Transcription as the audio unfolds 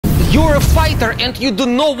You're a fighter and you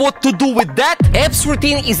don't know what to do with that? Abs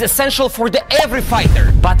routine is essential for every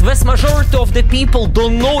fighter. But vast majority of the people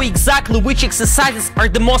don't know exactly which exercises are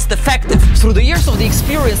the most effective. Through the years of the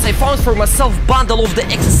experience, I found for myself bundle of the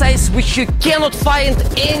exercises which you cannot find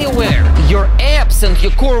anywhere. Your abs and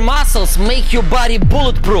your core muscles make your body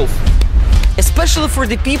bulletproof. Especially for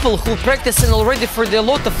the people who practicing already for a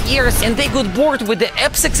lot of years and they got bored with the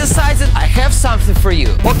abs exercises, I have something for you.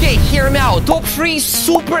 Okay, hear me out. Top 3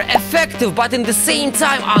 super effective but in the same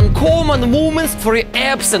time uncommon movements for your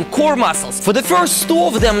abs and core muscles. For the first 2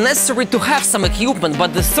 of them necessary to have some equipment,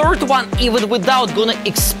 but the third one even without gonna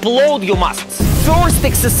explode your muscles. First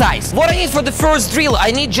exercise. What I need for the first drill,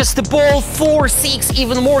 I need just a ball, 4, 6,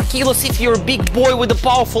 even more kilos. If you're a big boy with the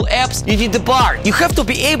powerful abs, you need the bar. You have to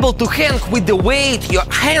be able to hang with the weight, your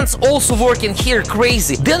hands also working here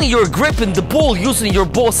crazy. Then you're gripping the ball using your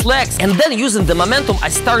both legs, and then using the momentum, I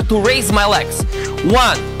start to raise my legs.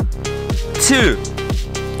 1, 2,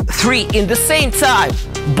 3, in the same time,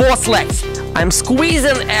 both legs. I'm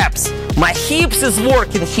squeezing abs, my hips is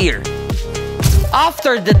working here.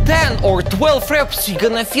 After the 10 or 12 reps, you're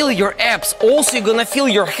gonna feel your abs. Also, you're gonna feel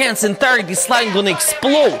your hands entire this line gonna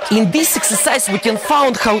explode. In this exercise, we can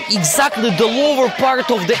find how exactly the lower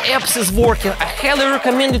part of the abs is working. I highly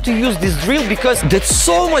recommend you to use this drill because that's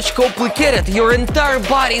so much complicated. Your entire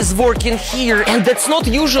body is working here, and that's not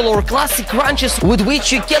usual or classic crunches with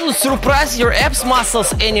which you cannot surprise your abs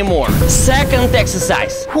muscles anymore. Second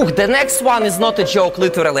exercise. The next one is not a joke,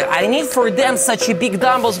 literally. I need for them such a big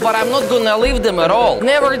dumbbells, but I'm not gonna leave them at all.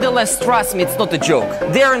 Nevertheless, trust me, it's not a joke.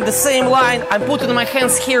 They're in the same line, I'm putting my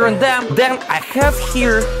hands here on them, then I have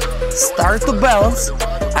here, start to balance,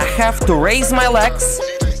 I have to raise my legs,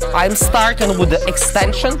 I'm starting with the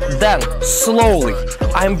extension, then slowly,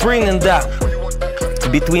 I'm bringing them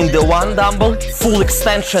between the one dumbbell, full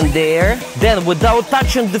extension there, then without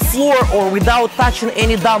touching the floor or without touching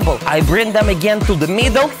any dumbbell, I bring them again to the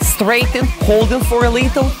middle, straighten, holding for a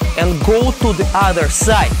little, and go to the other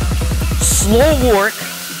side. Slow work,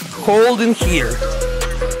 holding here,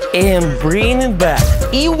 and bring it back.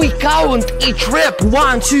 If we count each rep,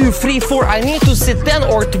 1, 2, 3, 4, I need to see 10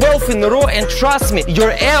 or 12 in a row, and trust me,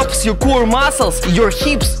 your abs, your core muscles, your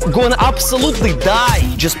hips gonna absolutely die.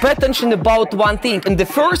 Just pay attention about one thing. In the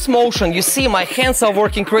first motion, you see my hands are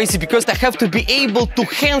working crazy because I have to be able to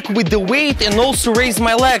hang with the weight and also raise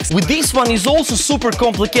my legs. With this one is also super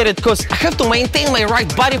complicated because I have to maintain my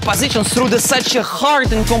right body position through such a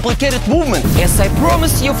hard and complicated movement. As I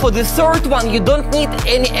promised you, for the third one, you don't need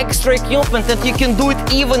any extra equipment and you can do it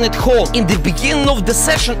even at home. In the beginning of the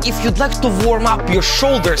session, if you'd like to warm up your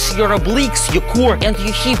shoulders, your obliques, your core and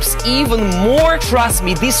your hips even more, trust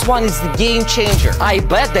me, this one is the game changer. I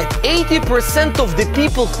bet that 80% of the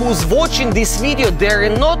people who's watching this video, they're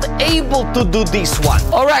not able to do this one.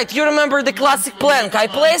 Alright, you remember the classic plank. I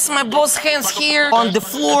place my both hands here on the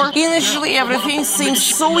floor. Initially, everything seems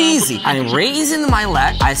so easy. I'm raising my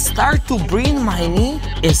leg. I start to bring my knee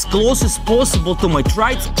as close as possible to my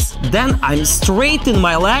triceps. Then I'm straightening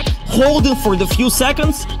my leg, holding for the few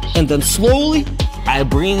seconds, and then slowly I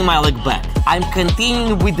bring my leg back. I'm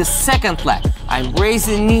continuing with the second leg. I'm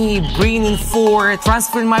raising knee, bringing forward,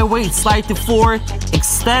 transferring my weight slightly forward,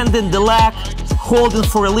 extending the leg, holding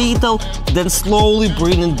for a little, then slowly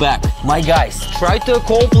bringing back. My guys, try to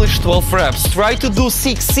accomplish 12 reps. Try to do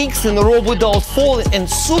 6 in a row without falling, and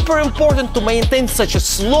super important to maintain such a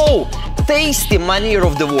slow, tasty manner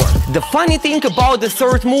of the work. The funny thing about the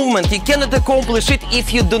third movement, you cannot accomplish it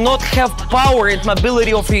if you do not have power and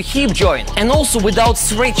mobility of your hip joint. And also without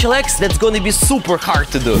stretchy legs, that's gonna be super hard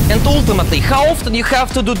to do. And ultimately, how often you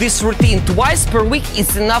have to do this routine? Twice per week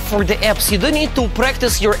is enough for the abs. You don't need to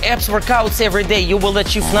practice your abs workouts every day, you will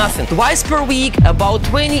achieve nothing. Twice per week, about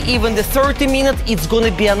 20, even the 30 minutes, it's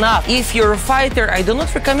gonna be enough. If you're a fighter, I do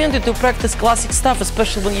not recommend you to practice classic stuff,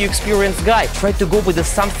 especially when you're experienced guy. Try to go with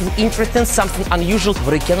something interesting, something unusual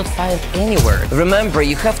what you cannot find anywhere. Remember,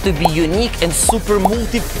 you have to be unique and super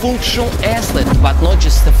multifunctional athlete, but not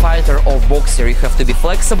just a fighter or boxer. You have to be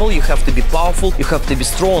flexible, you have to be powerful, you have to be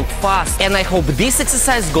strong, fast. And I hope this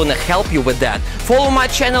exercise is gonna help you with that. Follow my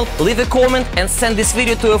channel, leave a comment, and send this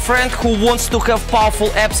video to a friend who wants to have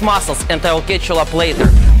powerful abs muscles, and I will catch you up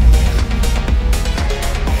later.